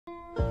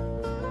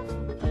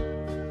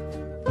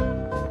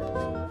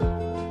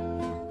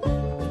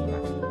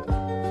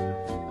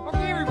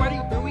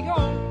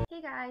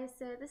guys,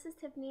 so this is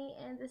Tiffany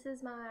and this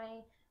is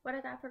my what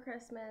I got for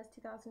Christmas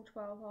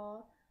 2012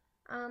 haul.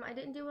 I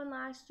didn't do one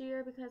last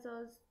year because I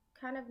was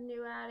kind of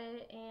new at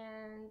it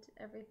and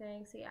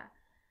everything, so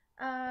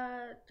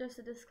yeah. Just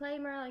a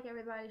disclaimer, like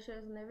everybody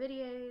shows in their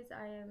videos,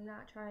 I am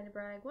not trying to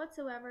brag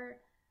whatsoever.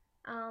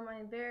 I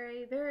am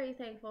very, very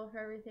thankful for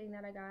everything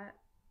that I got.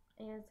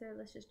 And so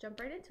let's just jump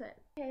right into it.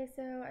 Okay,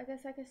 so I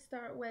guess I could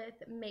start with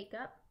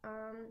makeup.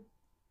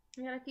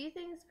 I got a few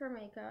things for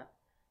makeup.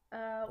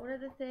 One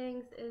of the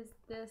things is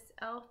this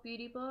e.l.f.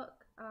 beauty book.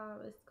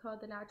 It's called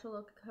The Natural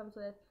Look. It comes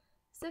with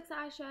 6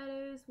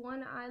 eyeshadows,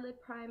 1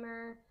 eyelid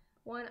primer,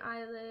 1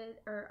 eyelid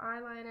or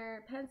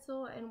eyeliner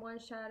pencil, and 1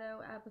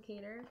 shadow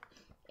applicator.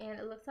 And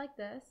it looks like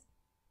this.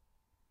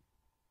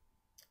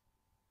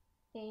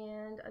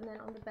 And then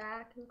on the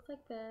back, it looks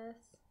like this.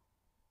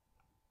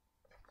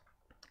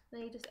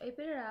 Then you just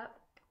open it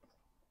up,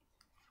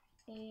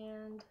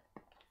 and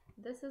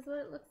this is what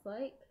it looks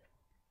like.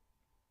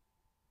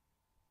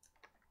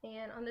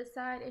 And on this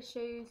side, it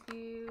shows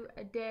you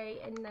a day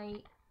and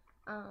night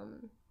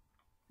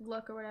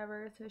look or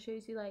whatever. So it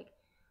shows you like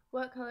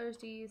what colors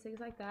to use, things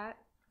like that.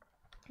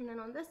 And then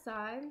on this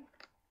side,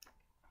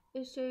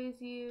 it shows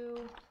you,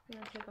 I'm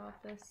going to take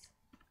off this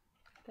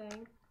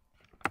thing.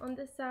 On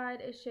this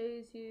side, it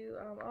shows you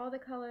all the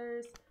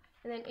colors.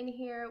 And then in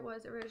here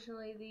was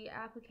originally the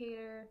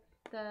applicator,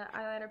 the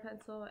eyeliner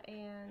pencil,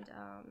 and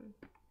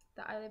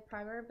the eyelid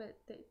primer, but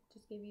they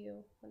just give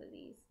you one of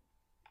these.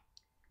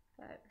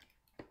 But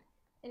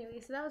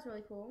anyway, so that was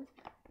really cool.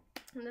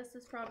 And this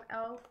is from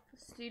e.l.f.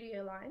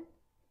 Studio Line.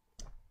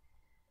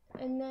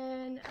 And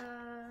then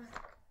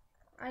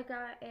I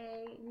got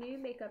a new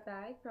makeup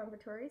bag from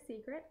Victoria's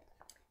Secret.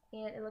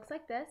 And it looks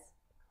like this.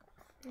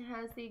 It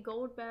has the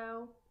gold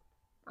bow,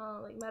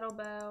 like metal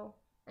bow,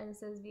 and it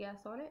says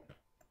VS on it.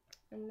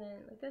 And then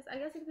like this, I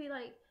guess it could be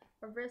like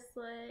a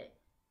wristlet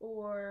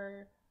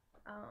or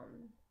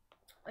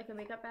like a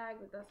makeup bag,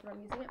 but that's what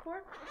I'm using it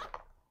for.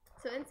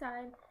 So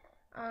inside,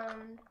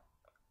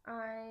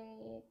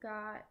 I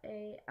got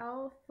a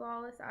e.l.f.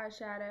 Flawless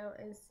eyeshadow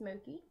in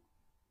Smoky.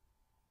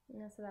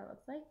 And that's what that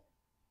looks like.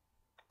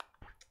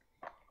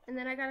 And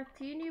then I got a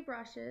few new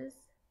brushes.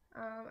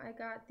 I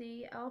got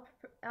the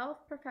e.l.f.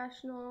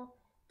 Professional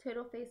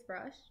Total Face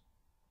Brush.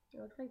 It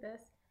looks like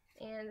this.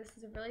 And this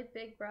is a really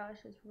big brush.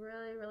 It's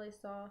really, really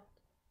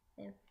soft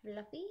and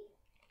fluffy.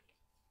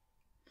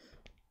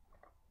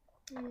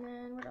 And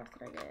then what else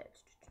did I get?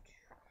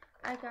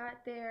 I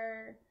got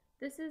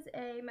this is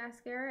a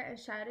mascara and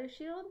shadow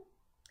shield.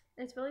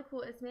 And it's really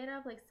cool. It's made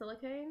out of like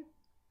silicone,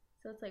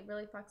 so it's like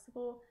really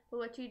flexible. But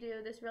what you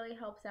do, this really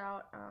helps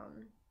out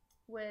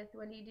with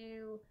when you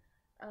do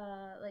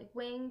like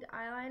winged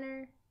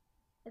eyeliner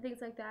and things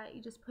like that.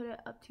 You just put it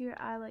up to your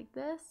eye like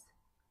this,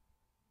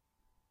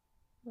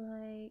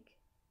 like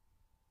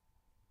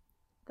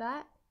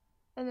that,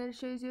 and then it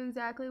shows you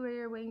exactly where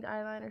your winged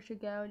eyeliner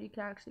should go. And you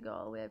can actually go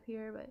all the way up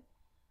here, but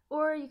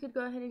or you could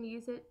go ahead and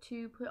use it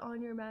to put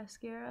on your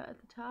mascara at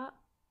the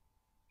top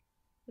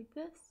like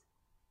this.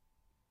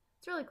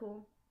 It's really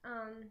cool.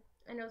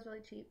 I know it's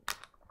really cheap.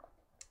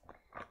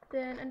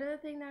 Then another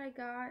thing that I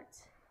got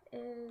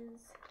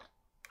is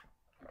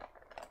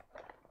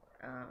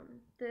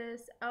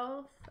this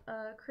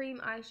e.l.f. Cream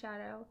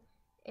eyeshadow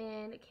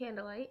in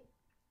Candlelight.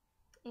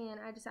 And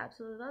I just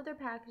absolutely love their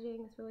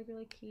packaging. It's really,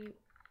 really cute.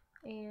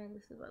 And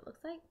this is what it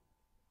looks like.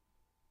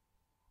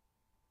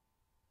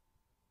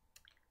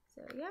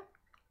 So yeah.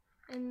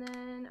 And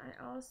then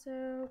I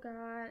also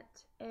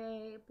got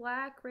a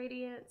Black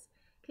Radiance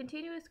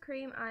Continuous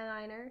Cream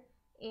Eyeliner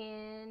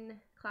in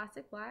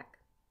Classic Black.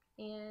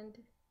 And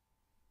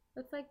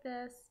looks like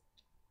this.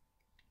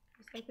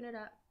 Just open it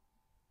up.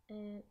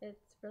 And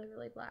it's really,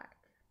 really black.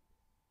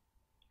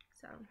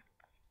 So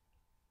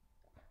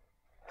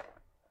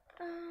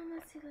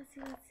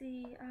let's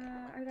see.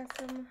 I got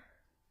some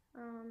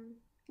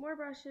more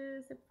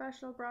brushes. A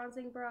professional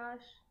bronzing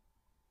brush.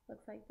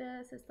 Looks like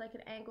this. It's like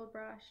an angled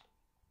brush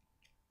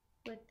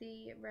with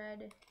the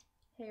red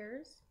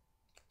hairs.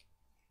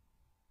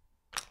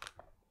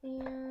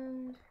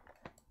 And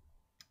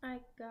I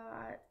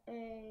got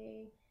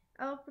a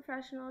e.l.f.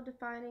 Professional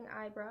Defining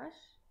Eye Brush.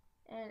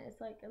 And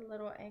it's like a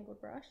little angled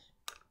brush.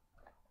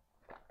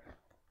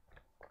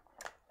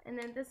 And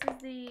then this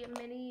is the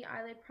mini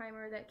eyelid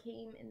primer that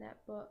came in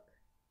that book.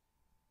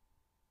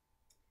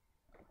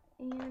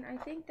 And I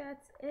think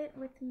that's it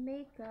with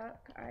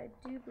makeup, I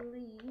do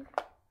believe.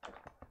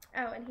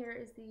 Oh, and here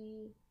is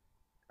the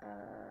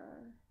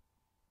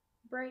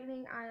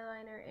brightening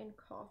eyeliner in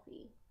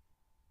Coffee.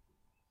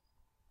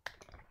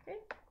 Okay,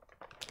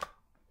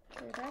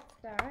 so that's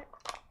that.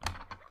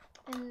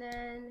 And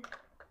then,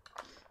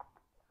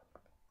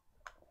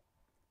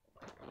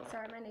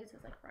 sorry, my nose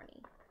is like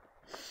runny.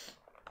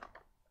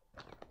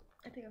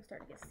 I think I'm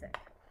starting to get sick.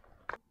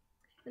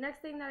 The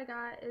next thing that I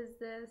got is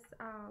this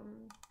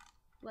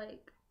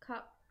like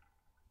cup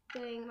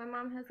thing. My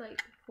mom has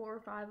like 4 or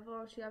 5 of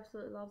them. She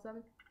absolutely loves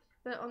them.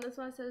 But on this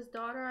one it says,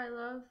 "Daughter, I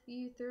love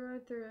you through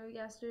and through,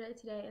 yesterday,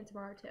 today, and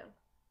tomorrow too."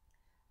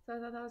 So I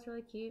thought that was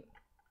really cute.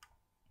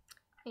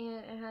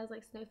 and it has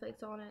like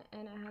snowflakes on it,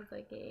 and it has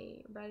like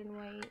a red and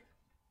white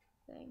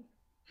thing.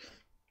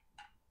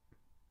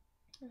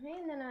 Okay,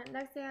 and then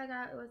next thing I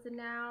got was the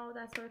Now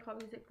That's What I Call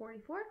Music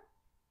 44,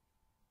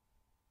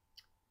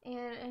 and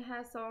it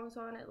has songs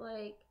on it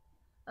like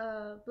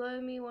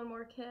Blow Me One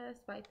More Kiss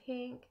by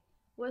Pink,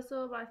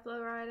 Whistle by Flo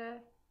Rida,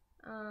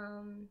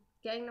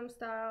 Gangnam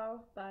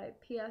Style by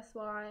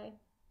PSY,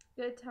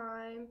 Good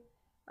Time,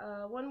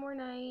 One More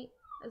Night,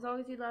 As Long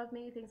As You Love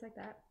Me, things like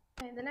that.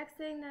 Okay, the next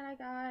thing that I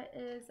got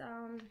is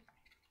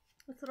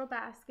this little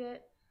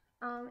basket.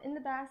 In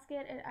the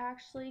basket, it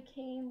actually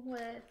came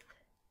with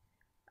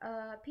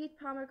peach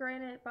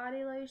pomegranate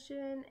body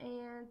lotion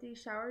and the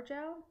shower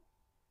gel.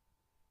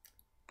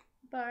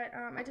 But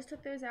I just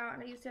took those out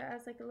and I used it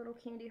as like a little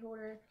candy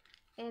holder.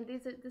 And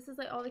this is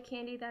like all the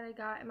candy that I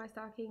got in my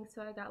stocking.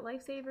 So I got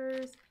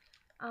Lifesavers,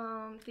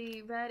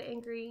 the red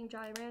and green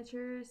Jolly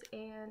Ranchers,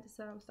 and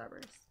some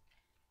Starburst.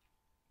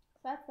 So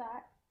that's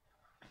that.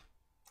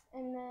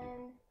 And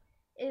then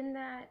in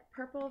that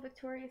purple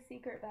Victoria's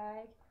Secret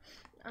bag,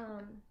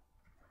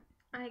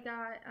 I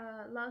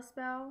got Love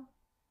Spell.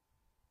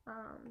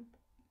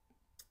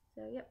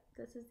 So yep,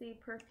 this is the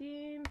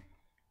perfume,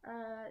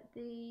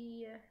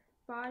 the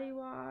body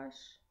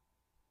wash,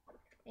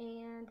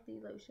 and the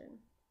lotion.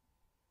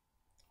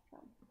 So.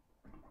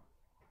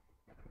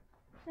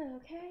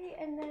 Okay,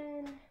 and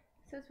then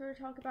since we're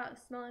talking about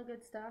smelling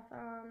good stuff,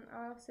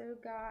 I also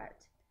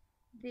got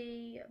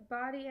the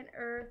Body and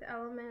Earth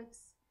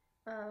Elements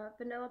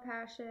Vanilla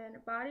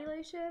Passion body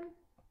lotion.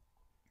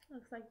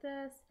 Looks like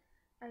this.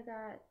 I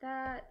got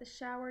that, the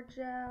shower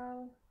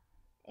gel,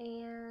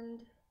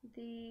 and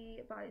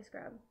the body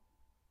scrub.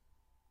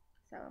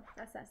 So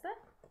that's that stuff.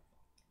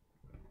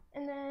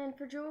 And then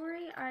for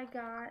jewelry, I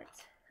got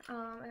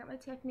my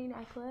Tiffany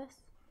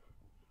necklace.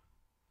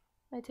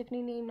 My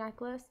Tiffany name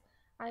necklace.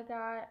 I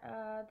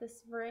got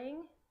this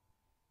ring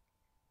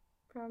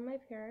from my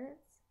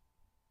parents.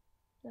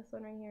 This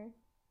one right here.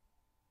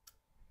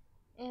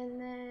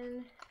 And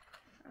then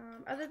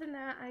other than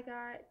that, I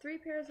got 3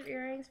 pairs of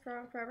earrings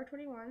from Forever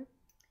 21.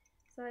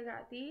 So I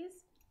got these.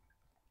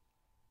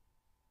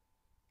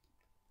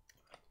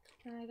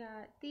 And I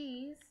got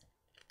these.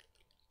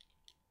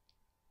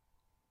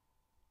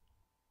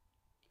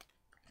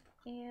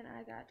 And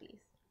I got these.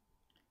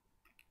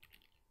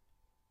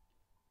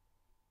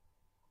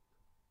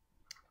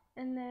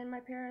 And then my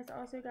parents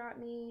also got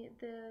me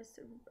this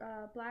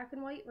black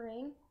and white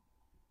ring.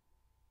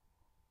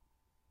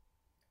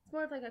 It's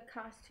more of like a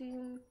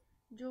costume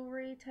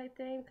jewelry type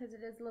thing because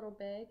it is a little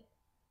big.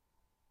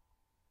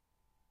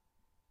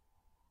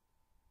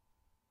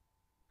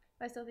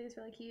 I still think it's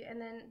really cute. And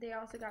then they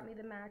also got me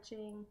the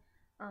matching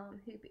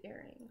hoop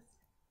earrings.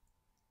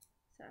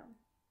 So.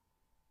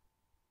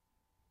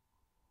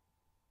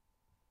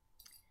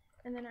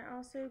 And then I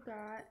also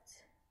got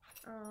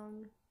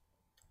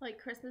like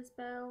Christmas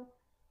bow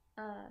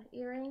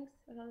earrings.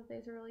 I thought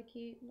these are really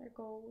cute. They're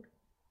gold.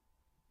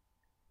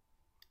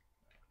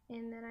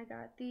 And then I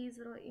got these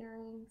little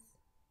earrings.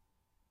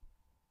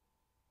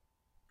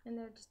 And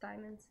they're just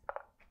diamonds.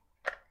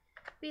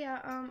 But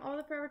yeah, all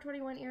the Forever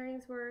 21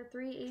 earrings were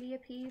 $3.80 a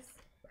piece.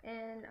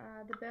 And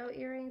the bow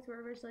earrings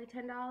were originally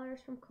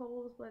 $10 from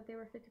Kohl's, but they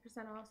were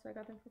 50% off, so I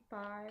got them for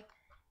 $5.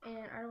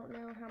 And I don't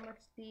know how much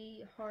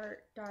the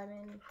heart,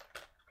 diamond,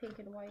 pink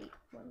and white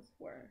ones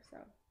were, so.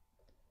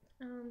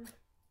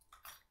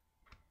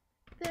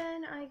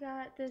 Then I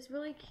got this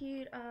really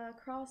cute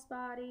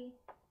crossbody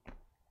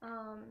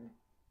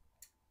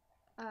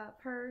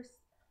purse.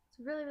 It's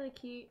really, really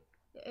cute.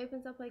 It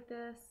opens up like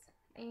this,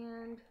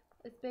 and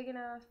it's big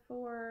enough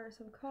for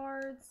some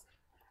cards,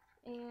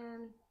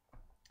 and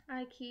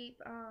I keep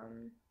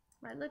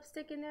my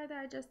lipstick in there that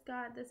I just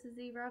got. This is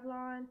the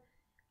Revlon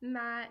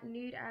Matte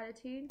Nude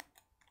Attitude,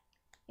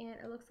 and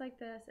it looks like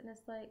this, and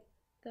it's like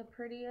the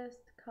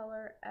prettiest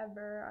color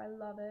ever. I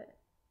love it.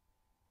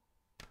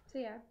 So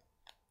yeah.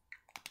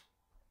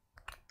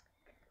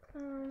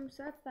 So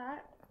that's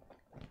that.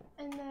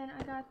 And then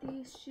I got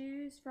these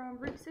shoes from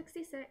Route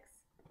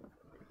 66,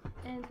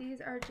 and these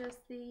are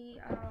just the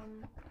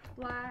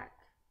black,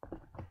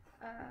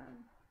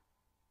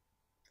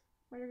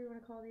 whatever you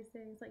want to call these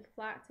things, like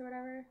flats or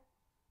whatever.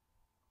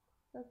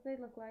 That's what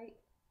they look like.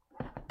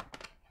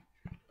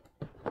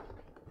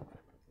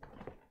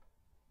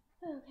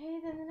 Okay,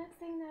 then the next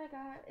thing that I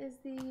got is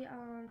the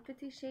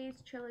 50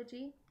 Shades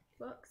Trilogy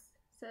books.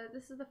 So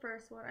this is the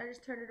first one. I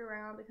just turned it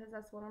around because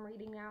that's what I'm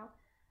reading now.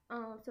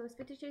 So it's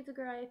 50 Shades of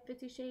Grey,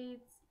 50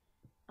 Shades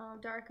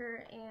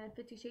Darker, and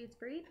 50 Shades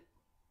Freed.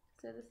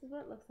 So this is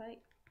what it looks like.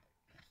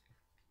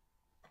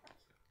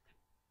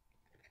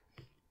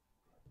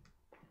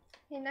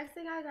 Okay, next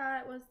thing I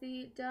got was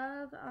the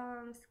Dove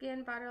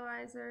Skin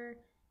Vitalizer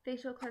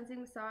Facial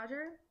Cleansing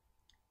Massager.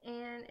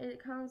 And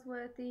it comes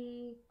with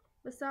the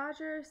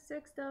massager,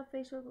 6 Dove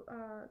facial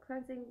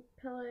cleansing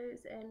pillows,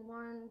 and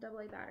 1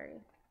 AA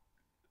battery.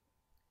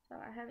 So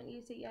I haven't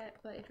used it yet,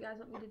 but if you guys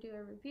want me to do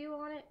a review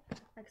on it,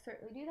 I can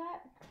certainly do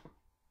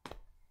that.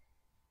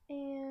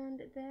 And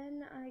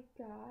then I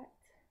got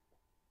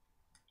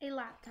a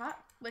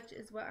laptop. which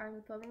is what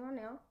I'm filming on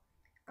now.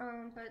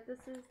 But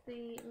this is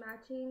the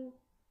matching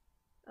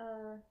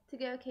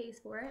to-go case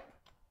for it.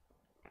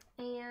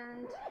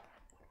 And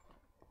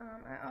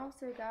I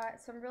also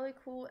got some really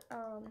cool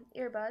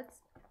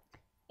earbuds,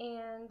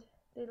 and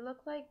they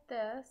look like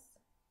this.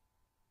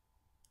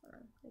 Hold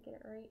on, let me get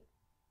it right.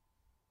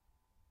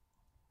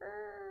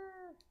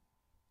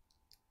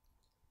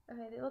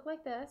 Okay, they look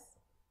like this,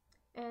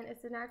 and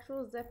it's an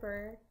actual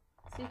zipper,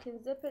 so you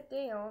can zip it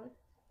down.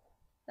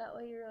 That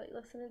way you're like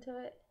listening to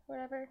it,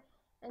 whatever,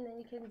 and then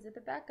you can zip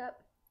it back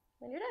up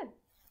when you're done.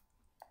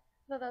 I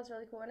thought that was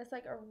really cool, and it's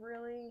like a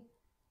really,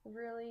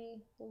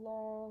 really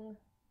long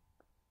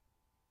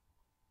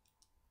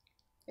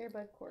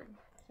earbud cord.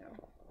 So,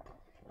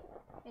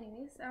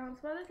 anyways, some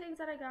other things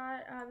that I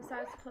got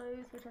besides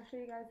clothes, which I'll show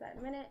you guys that in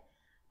a minute.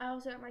 I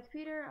also got my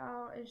computer.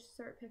 I'll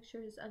insert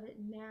pictures of it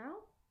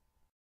now.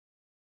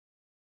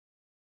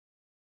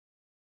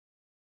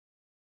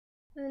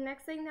 The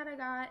next thing that I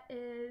got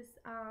is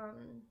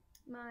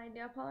my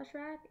nail polish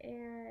rack,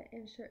 and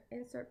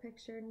insert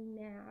picture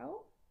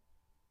now.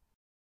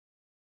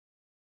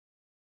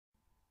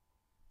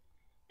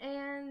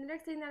 And the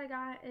next thing that I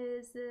got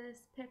is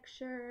this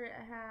picture. It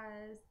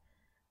has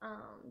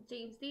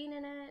James Dean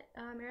in it,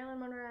 Marilyn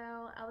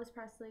Monroe, Elvis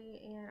Presley,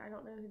 and I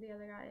don't know who the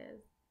other guy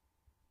is.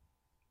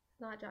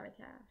 It's not Johnny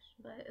Cash,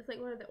 but it's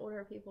like one of the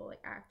older people,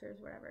 like actors,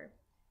 whatever.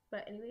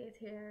 But anyways,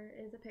 here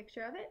is a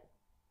picture of it.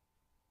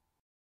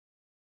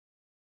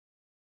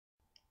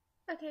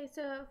 Okay,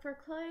 so for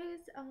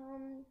clothes,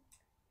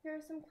 here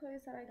are some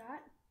clothes that I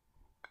got.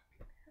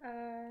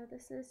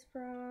 This is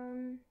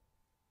from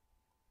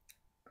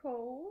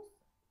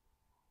Kohl's,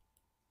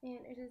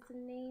 and it is a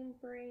name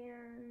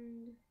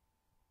brand.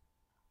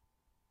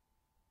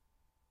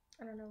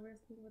 I don't know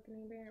what the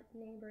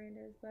name brand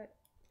is, but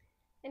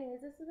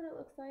anyways, this is what it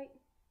looks like.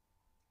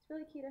 It's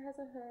really cute. It has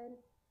a hood,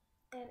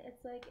 and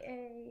it's like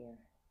a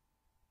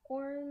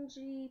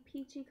orangey,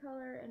 peachy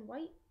color and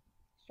white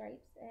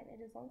stripes, and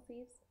it is long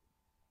sleeves.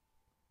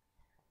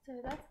 So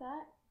that's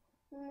that.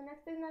 And the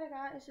next thing that I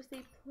got is just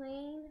a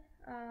plain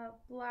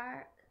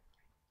black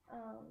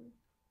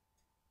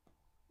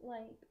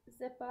like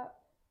zip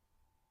up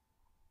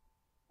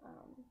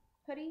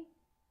hoodie,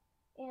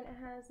 and it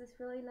has this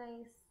really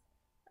nice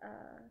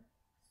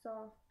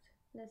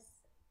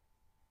softness,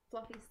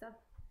 fluffy stuff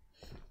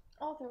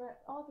all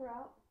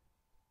throughout.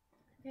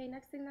 Okay,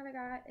 next thing that I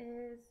got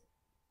is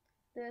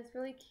this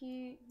really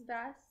cute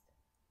vest.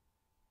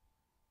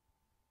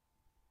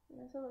 And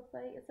that's what it looks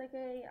like. It's like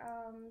a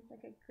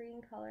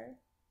green color.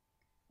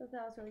 So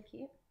that was really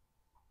cute.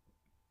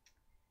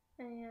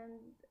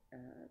 And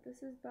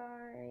this is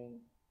by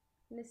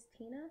Miss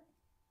Tina.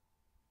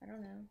 I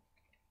don't know.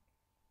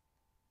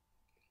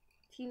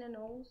 Tina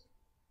Knowles.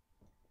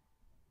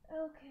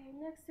 Okay,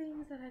 next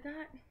things that I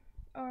got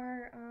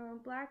are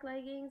black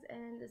leggings,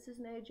 and this is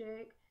no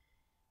joke.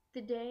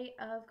 The day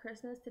of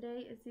Christmas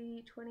today is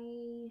the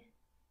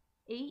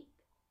 28th,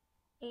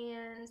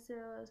 and so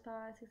it was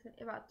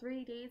about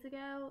 3 days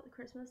ago.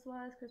 Christmas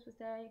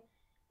Day,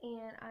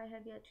 and I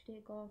have yet to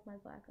take off my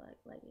black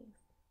leggings.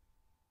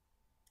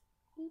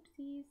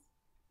 Oopsies.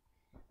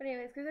 But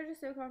anyways, because they're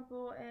just so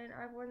comfortable, and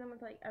I've worn them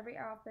with like every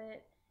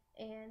outfit,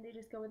 and they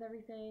just go with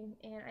everything.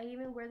 And I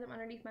even wear them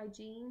underneath my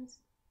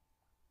jeans.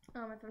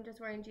 If I'm just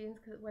wearing jeans,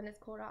 because when it's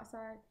cold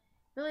outside,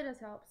 it really does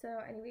help. So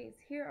anyways,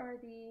 here are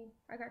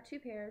I got 2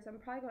 pairs. I'm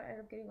probably going to end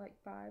up getting like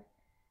 5.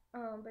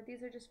 But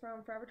these are just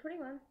from Forever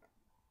 21.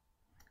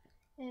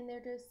 And they're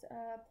just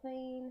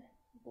plain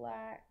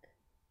black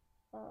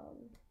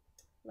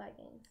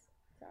leggings.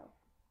 So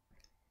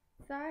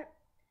that.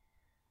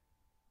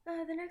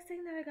 The next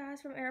thing that I got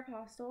is from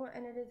Aeropostale,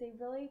 and it is a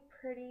really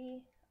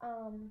pretty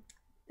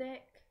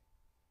thick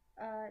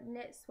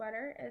knit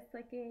sweater. It's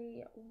like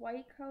a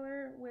white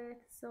color with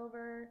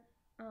silver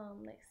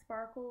like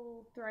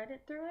sparkle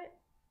threaded through it.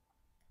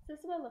 So this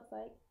is what it looks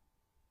like.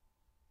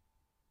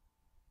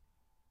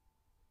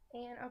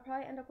 And I'll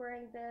probably end up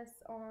wearing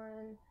this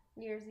on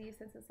New Year's Eve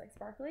since it's like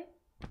sparkly.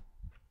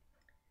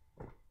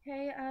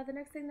 Okay, the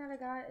next thing that I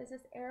got is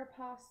this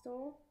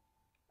Aeropostale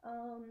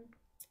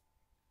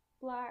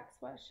black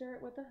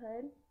sweatshirt with a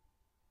hood.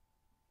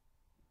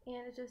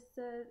 And it just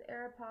says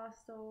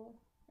Aeropostale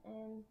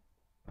and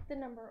the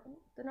number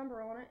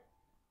on it.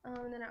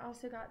 And then I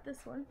also got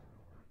this one.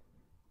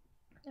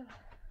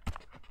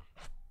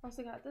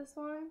 Also got this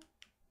one.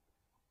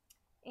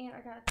 And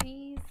I got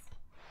these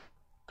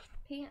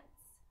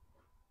pants.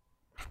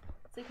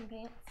 Sleeping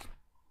pants.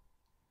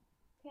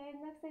 Okay,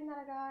 next thing that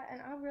I got,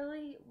 and I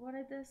really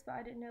wanted this, but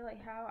I didn't know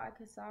like how I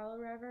could style or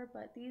whatever,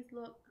 but these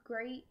look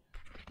great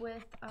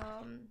with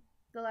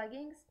the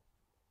leggings.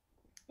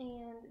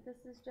 And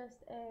this is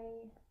just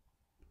a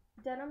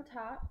denim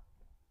top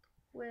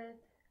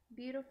with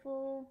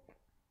beautiful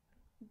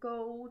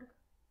gold,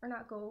 or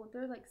not gold,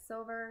 they're like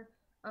silver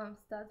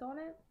studs on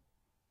it.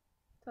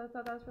 So I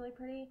thought that was really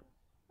pretty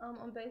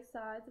on both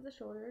sides of the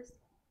shoulders.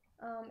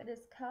 It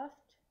is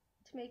cuffed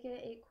to make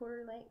it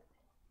 1/4 length.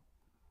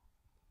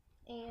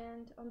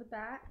 And on the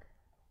back,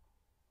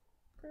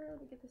 let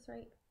me get this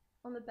right.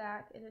 on the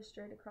back it is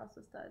straight across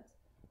the studs.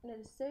 And it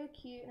is so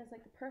cute, and it's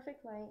like the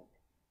perfect length.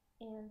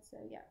 And so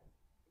yeah.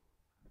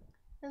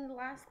 And the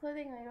last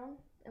clothing item,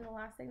 and the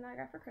last thing that I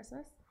got for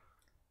Christmas,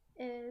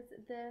 is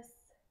this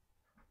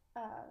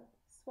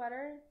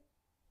sweater.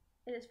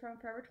 It is from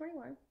Forever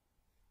 21,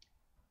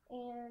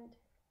 and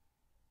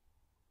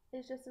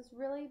it's just this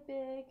really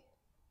big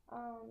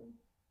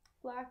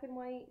black and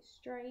white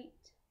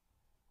straight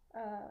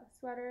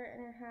sweater,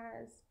 and it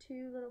has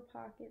 2 little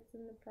pockets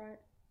in the front.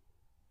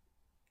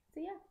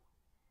 So yeah.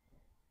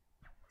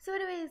 So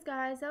anyways,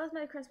 guys, that was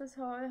my Christmas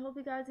haul. I hope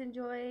you guys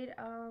enjoyed.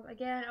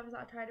 Again, I was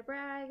not trying to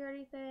brag or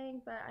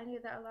anything, but I knew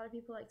that a lot of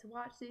people like to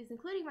watch these,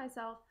 including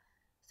myself.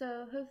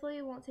 So hopefully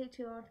it won't take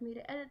too long for me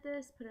to edit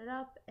this, put it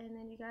up, and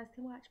then you guys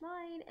can watch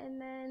mine.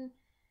 And then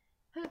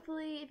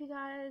hopefully if you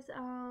guys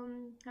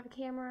have a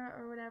camera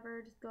or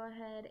whatever, just go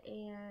ahead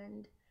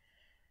and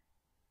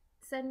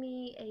send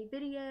me a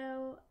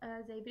video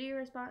as a video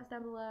response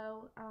down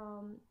below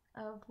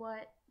of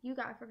what you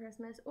got for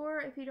Christmas. Or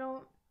if you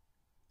don't,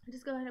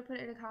 just go ahead and put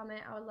it in a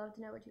comment. I would love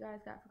to know what you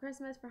guys got for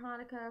Christmas, for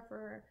Hanukkah,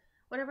 for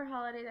whatever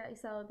holiday that you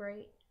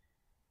celebrate.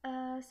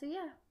 So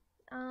yeah,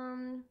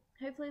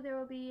 hopefully there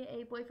will be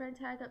a boyfriend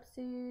tag up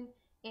soon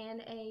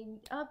and a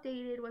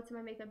updated what's in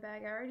my makeup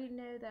bag. I already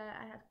know that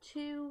I have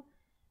 2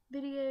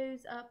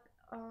 videos up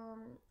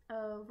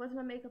of what's in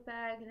my makeup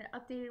bag and an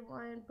updated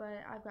one,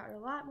 but I've gotten a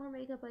lot more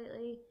makeup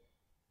lately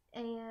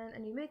and a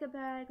new makeup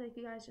bag like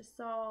you guys just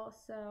saw,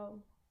 so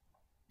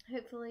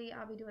hopefully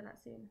I'll be doing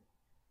that soon.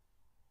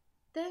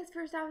 Thanks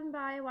for stopping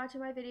by,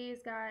 watching my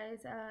videos,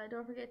 guys.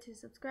 Don't forget to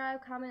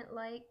subscribe, comment,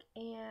 like,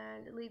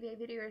 and leave a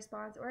video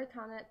response or a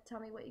comment. Tell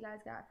me what you guys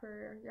got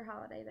for your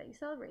holiday that you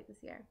celebrate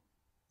this year.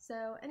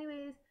 So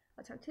anyways,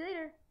 I'll talk to you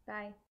later.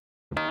 Bye.